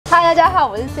嗨，大家好，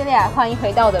我是 Celia， 欢迎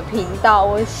回到我的频道。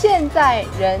我现在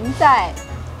人在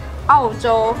澳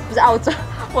洲，不是澳洲，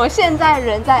我现在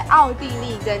人在奥地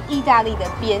利跟意大利的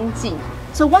边境。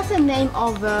So what's the name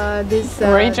of this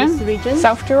region?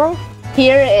 South Tyrol.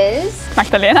 Here is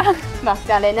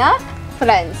Magdalena,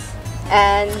 Flens,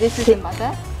 and this is the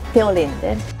mother.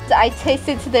 I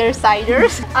tasted their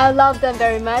ciders. I love them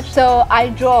very much. So I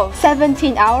drove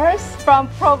 17 hours from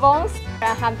Provence.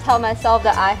 I have told myself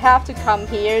that I have to come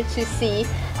here to see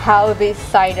how this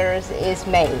ciders is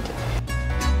made.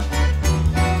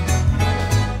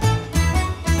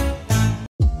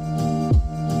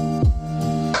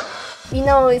 You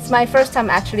know, it's my first time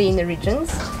actually in the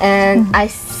regions, and I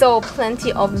saw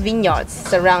plenty of vineyards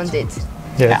surrounded.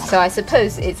 Yes. So I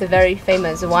suppose it's a very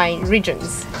famous wine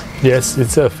regions. Yes,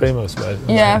 it's a famous wine.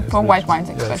 Yeah, for white wines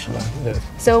especially. Yes.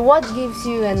 So what gives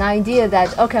you an idea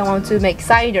that, okay, I want to make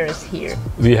ciders here?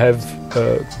 We have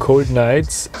cold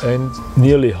nights and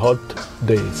nearly hot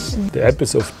days. The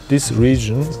apples of this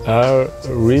region are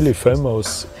really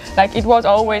famous. Like it was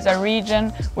always a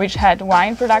region which had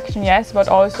wine production, yes, but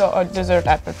also a dessert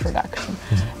apple production.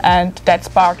 And that's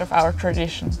part of our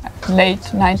tradition. Late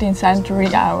 19th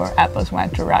century, our apples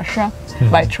went to Russia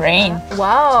by train.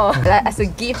 Wow, as a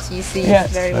gift you see, Yes.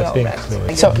 it's very well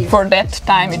wrapped. So for that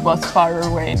time it was far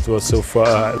away. It was so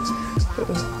far,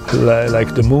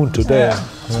 like the moon today.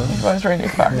 It was really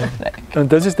far away. And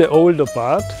this is the older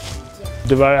part.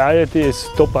 The variety is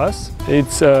Topaz.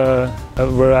 It's a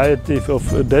variety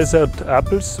of desert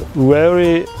apples,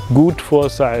 very good for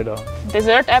cider.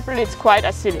 Dessert apple is quite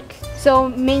acidic. So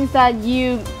means that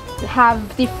you have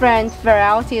different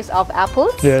varieties of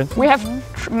apples? Yes. We have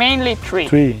mainly three.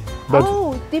 But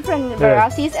different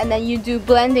varieties, and then you do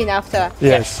blending after.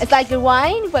 yes. It's like a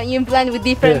wine, but you blend with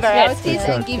different varieties Yes,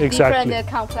 and give exactly. different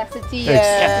complexity.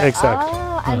 Exactly.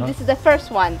 And this is the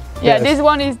first one. Yeah, Yes. this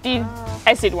one is the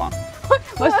acid one.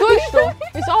 Was tust du?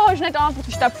 Wieso hast du nicht einfach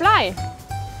den Stabfly?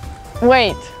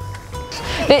 Wait.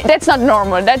 That's not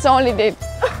normal. That's only the...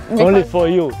 Only for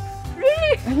you.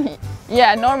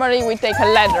 Yeah, normally we take a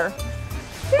ladder.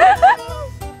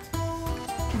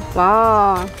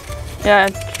 Wow. Yeah,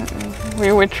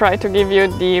 we will try to give you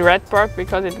the red part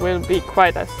because it will be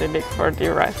quite acidic for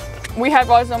the rest. We have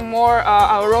also more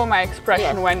aroma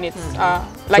expression when it's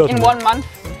like in 1 month.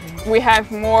 We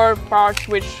have more parts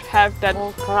which have that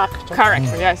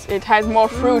character. Yes, it has more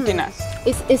fruitiness.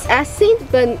 It's acid,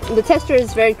 but the texture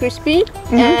is very crispy,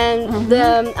 and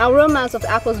the aromas of the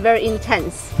apples very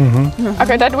intense.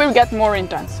 Okay, that will get more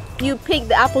intense. You pick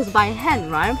the apples by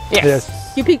hand, right? Yes.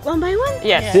 You pick one by one?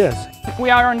 Yes. Yes. We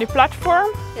are on the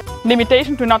platform.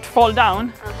 Limitation to not fall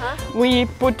down. We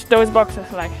put those boxes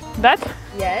like that.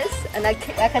 Yes, and I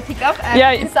can pick up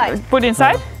and inside. Put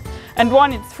inside. And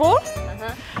one is full.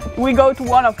 We go to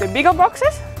one of the bigger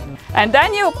boxes, and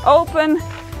then you open.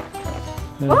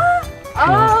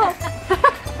 Oh!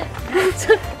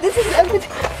 So this is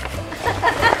everything.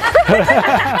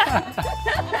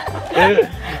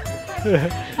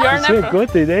 You're It's a good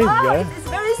idea, yeah. It's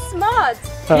very smart.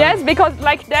 Yes, because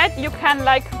like that you can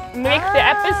like make the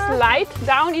apple slide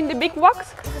down in the big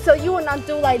box. So you will not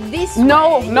do like this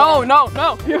No, way. no. No,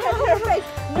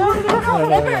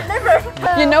 never.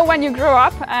 You know, when you grow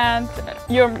up and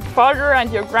your father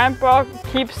and your grandpa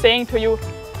keep saying to you,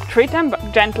 treat them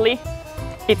gently,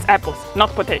 it's apples, not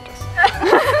potatoes.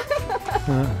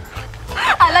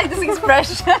 I like this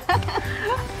expression.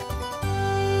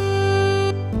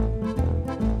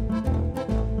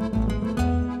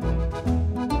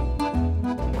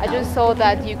 I just saw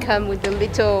that you come with a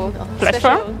little Platform?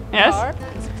 special Yes. car.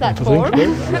 Platform.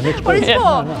 What is Yes.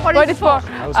 for? What is for?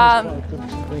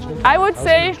 I would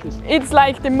say it's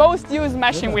like the most used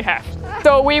machine we have.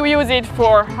 So we use it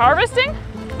for harvesting.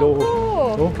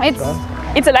 Oh.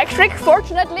 It's electric,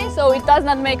 fortunately, so it does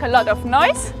not make a lot of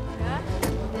noise.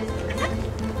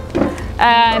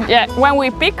 And yeah, when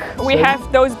we pick, we have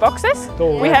those boxes.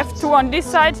 We have 2 on this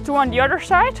side, 2 on the other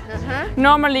side.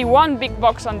 Normally 1 big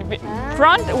box on the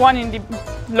front, 1 in the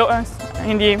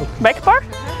back part.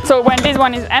 So when this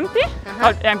one is empty,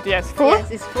 or empty, yes, full.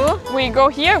 Yes, it's full. We go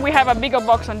here, we have a bigger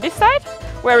box on this side,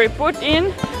 where we put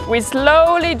in, we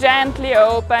slowly, gently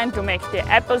open to make the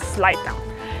apples slide down.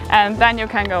 And then you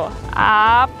can go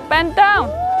up and down.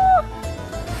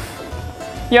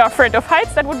 You're afraid of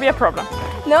heights? That would be a problem.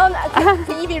 No,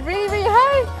 can you be really, really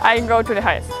high? I go to the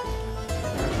highest.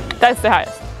 That's the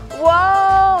highest.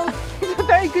 Wow, it's a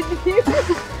very good view.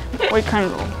 We can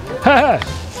go.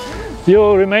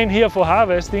 You remain here for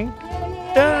harvesting?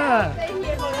 Yeah. Stay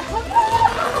here for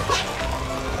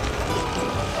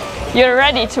the You're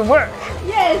ready to work.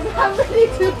 Yes, I'm ready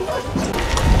to.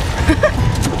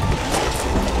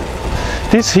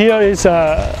 This here is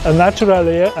a natural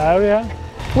area.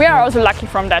 We are also lucky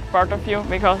from that part of view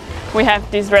because we have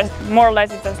this more or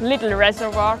less it's a little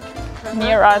reservoir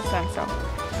near us, and so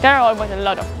there are always a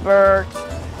lot of birds.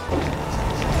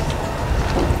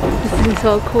 This is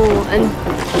so cool, and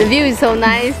the view is so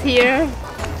nice here.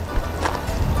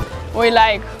 We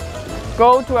like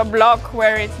go to a block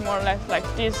where it's more or less like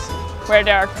this, where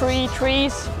there are 3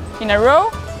 trees in a row.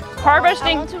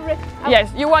 Harvesting.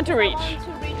 Yes, you want to reach.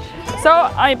 So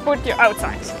I put you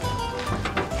outside.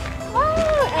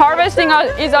 Harvesting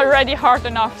is already hard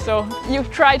enough, so you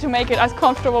try to make it as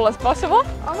comfortable as possible.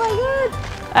 Oh my god!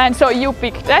 And so you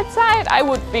pick that side, I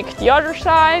would pick the other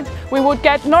side.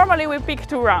 Normally we pick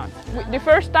 2 rounds. The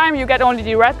first time you get only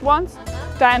the red ones,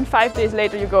 then 5 days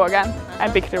later you go again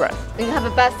and pick the rest. And you have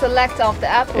a best select of the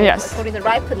apples according to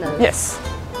ripeness. Yes.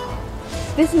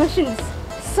 This machine is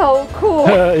so cool.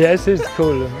 Yes, it's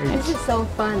cool. This is so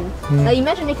fun. Now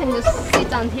imagine you can just sit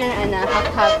down here and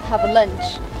have a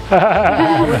lunch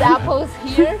with apples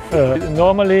here.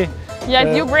 Normally,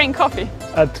 yes, you bring coffee.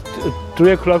 At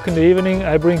 3 o'clock in the evening,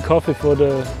 I bring coffee for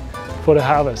the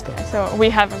harvester. So we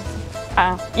have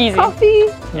easy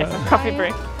coffee. Yes, a coffee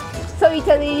break. So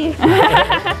Italy.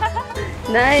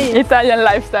 Nice. Italian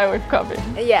lifestyle with coffee.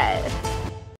 Yeah.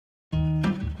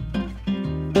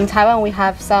 In Taiwan, we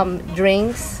have some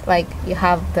drinks, like you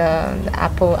have the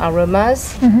apple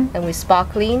aromas, and with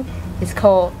sparkling. It's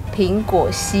called 苹果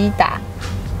西打.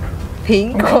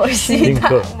 苹果西打.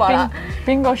 Voilà.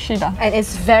 苹果西打. And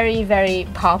it's very, very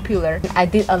popular. I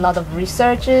did a lot of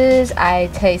researches. I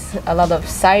taste a lot of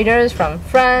ciders from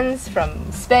France, from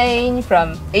Spain,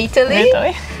 from Italy.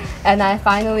 And I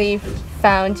finally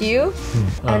found you,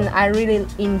 and I really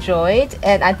enjoyed.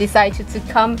 And I decided to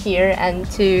come here and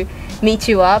to meet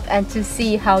you up and to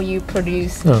see how you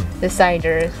produce the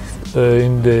ciders.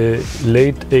 In the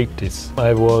late 80s,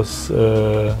 I was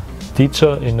a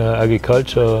teacher in an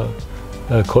agriculture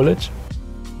college.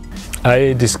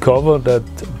 I discovered that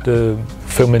the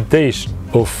fermentation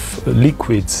of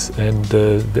liquids and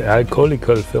the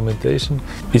alcoholical fermentation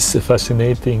is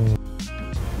fascinating.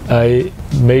 I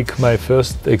make my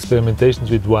first experimentations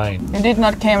with wine. You did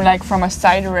not came like from a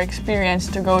cider experience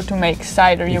to go to make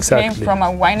cider. You came from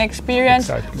a wine experience,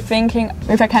 thinking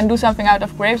if I can do something out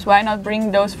of grapes, why not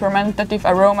bring those fermentative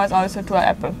aromas also to an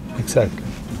apple? Exactly.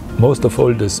 Most of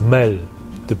all, the smell,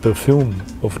 the perfume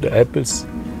of the apples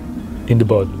in the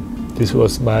bottle. This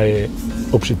was my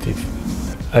objective.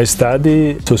 I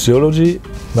study sociology.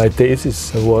 My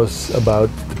thesis was about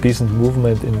the peasant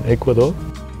movement in Ecuador.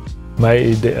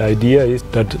 The idea is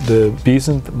that the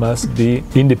peasant must be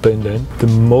independent the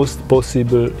most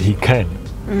possible he can.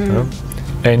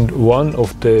 And one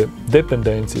of the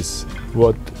dependencies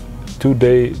what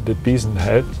today the peasant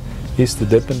have is the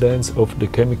dependence of the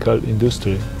chemical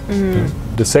industry.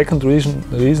 The second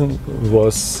reason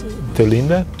was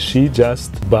Telinda. She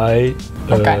just buy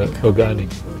organic.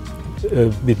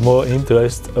 With more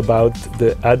interest about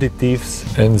the additives,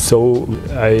 and so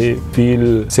I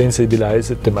feel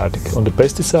sensibilized thematic on the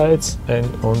pesticides and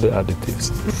on the additives.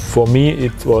 For me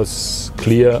it was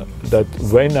clear that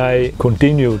when I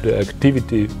continue the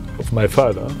activity of my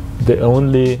father, the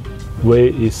only way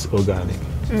is organic.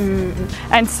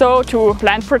 And so to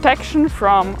plant protection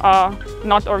from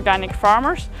not organic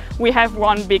farmers, we have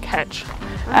one big hedge.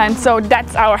 And so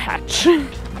that's our hedge.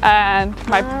 And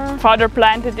my father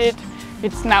planted it.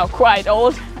 It's now quite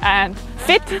old and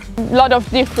fit. A lot of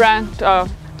different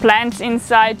plants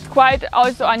inside. Quite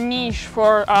also a niche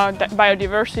for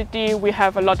biodiversity. We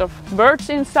have a lot of birds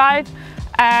inside.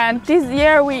 And this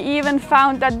year we even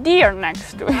found a deer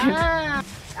next to it.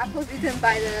 Apples eaten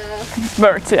by the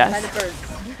birds, yes. By the birds.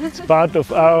 It's part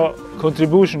of our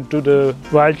contribution to the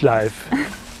wildlife.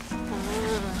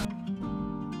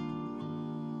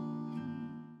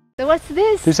 So what's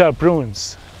this? These are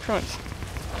prunes. Prunes.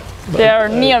 They are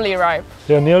nearly ripe.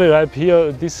 They are nearly ripe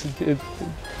here. This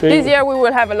year we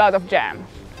will have a lot of jam.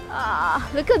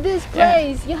 Look at this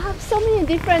place. You have so many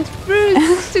different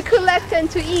fruits to collect and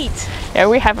to eat. Yeah,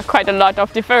 we have quite a lot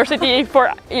of diversity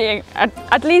for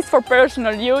at least for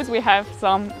personal use. We have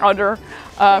some other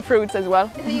fruits as well.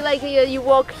 So you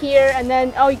walk here and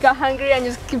then you got hungry and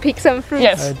just pick some fruits.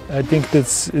 Yes. I think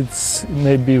it's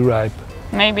maybe ripe.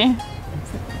 Maybe.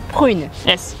 Prune.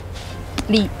 Yes.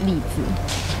 栗子，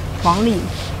黄梨.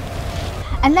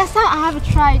 And last time I have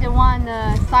tried one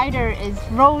cider is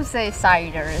rosé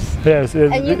ciders. Yes.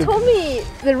 And you told me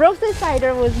the rosé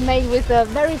cider was made with a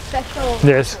very special.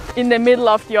 Yes. In the middle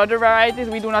of the other varieties,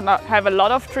 we do not have a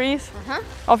lot of trees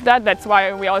of that. That's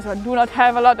why we also do not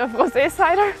have a lot of rosé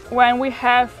cider. When we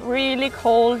have really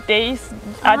cold days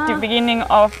at the beginning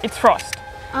of its frost.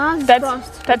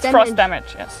 That's frost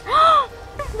damage, yes.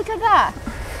 Look at that.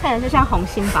 看着就像红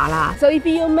心芭乐. So if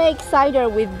you make cider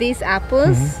with these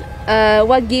apples,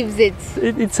 what gives it?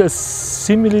 It's a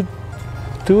similar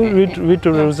to with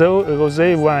the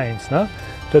rosé wines, no?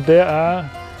 That there are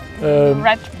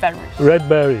red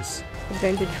berries. I'm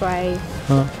going to try.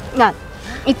 No,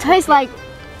 it tastes like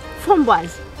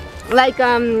framboise, like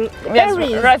berries.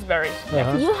 Yes, raspberries.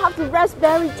 You have the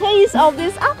raspberry taste of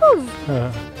these apples.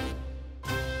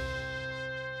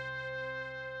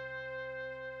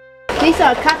 These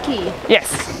are kaki. Yes.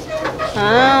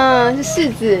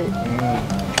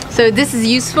 So this is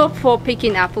useful for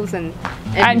picking apples and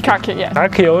kaki, yeah.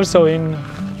 Kaki also in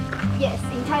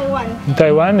Taiwan. In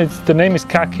Taiwan, the name is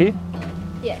kaki.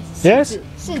 Yes. Yes.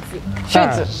 柿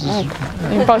子.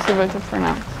 Impossible to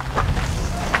pronounce.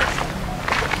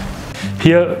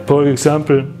 Here, for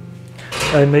example,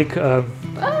 I make a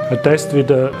test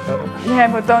with a. Yeah,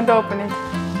 but don't open it.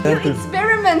 You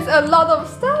experiment a lot of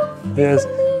stuff. Yes,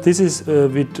 this is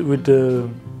with the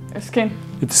Skin.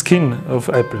 with the skin of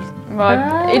apple. But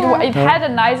it had a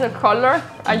nicer color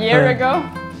a year ago.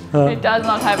 It does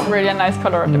not have really a nice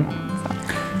color at the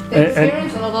moment. They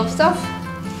experience a lot of stuff.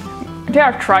 There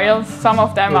are trials. Some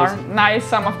of them are nice,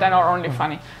 some of them are only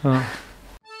funny.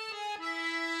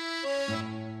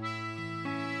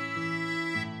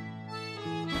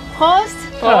 Prost.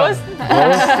 Prost.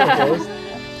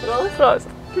 Prost.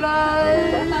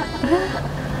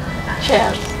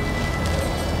 Cheers.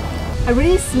 I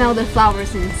really smell the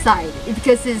flowers inside. It's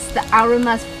because the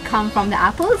aromas come from the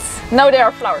apples. No, there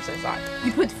are flowers inside.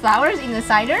 You put flowers in the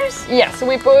ciders? Yes,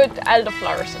 we put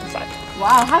elderflowers inside.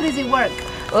 Wow, how does it work?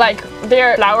 Like,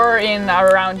 they flower in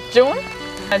around June,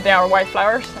 and they are white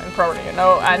flowers, and probably you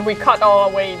know, and we cut all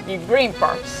away the green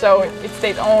parts, so it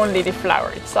stays only the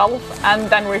flower itself, and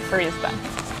then we freeze them.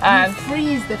 And you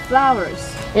freeze the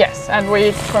flowers? Yes, and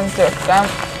we conserve them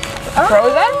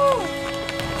frozen.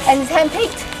 And it's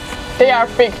hand-picked? They are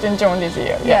picked in June this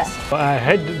year, yes. I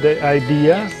had the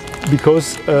idea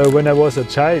because when I was a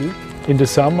child, in the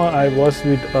summer I was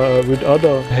with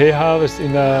other hay harvest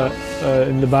in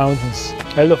the mountains.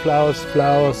 Elderflowers,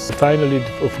 flowers finally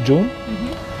of June,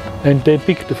 and they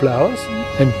pick the flowers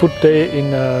and put they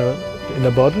in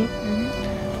a bottle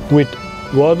with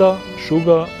water,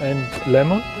 sugar, and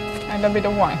lemon, and a bit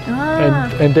of wine.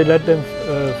 And they let them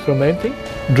fermenting.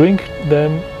 Drink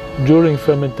them during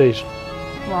fermentation.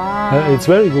 Wow. It's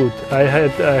very good. I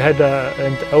had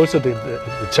and also the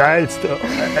child's.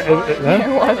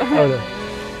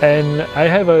 And I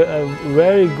have a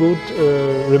very good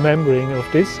remembering of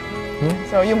this.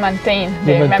 So you maintain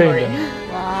the memory.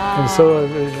 Wow. And so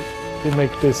we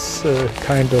make this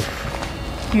kind of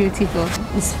beautiful.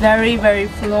 It's very, very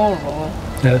floral.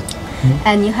 Yes.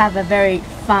 And you have a very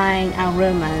fine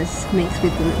aromas mixed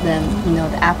with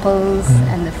the apples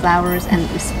and the flowers and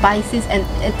the spices and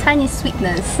a tiny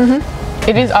sweetness.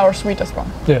 It is our sweetest one.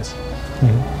 Yes.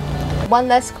 One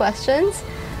last question.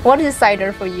 What is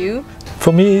cider for you?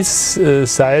 For me, is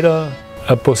cider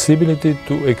a possibility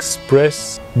to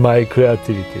express my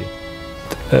creativity.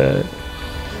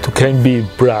 To can be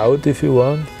proud if you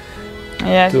want.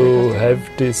 Yes, to have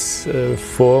this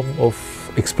form of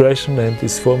expression and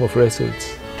this form of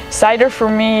results. Cider for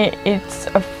me, it's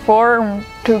a form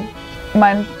to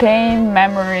maintain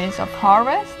memories of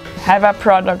harvest, have a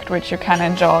product which you can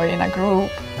enjoy in a group.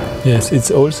 Yes,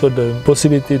 it's also the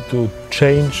possibility to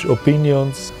change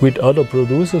opinions with other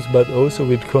producers but also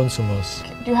with consumers.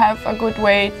 You have a good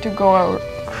way to go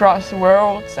across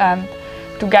worlds and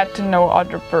to get to know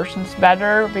other persons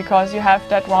better because you have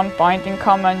that one point in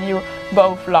common, you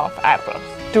both love apples.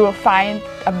 To find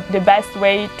the best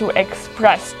way to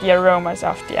express the aromas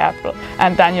of the apple,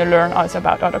 and then you learn also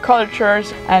about other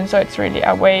cultures, and so it's really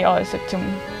a way also to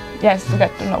get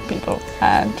to know people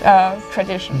and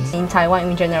traditions. In Taiwan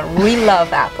in general, we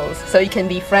love apples, so you can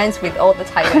be friends with all the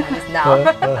Taiwanese now.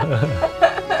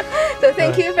 So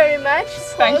thank you very much.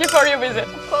 Thank you for your visit.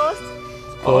 Post.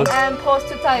 And post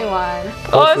to Taiwan.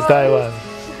 Post to Taiwan.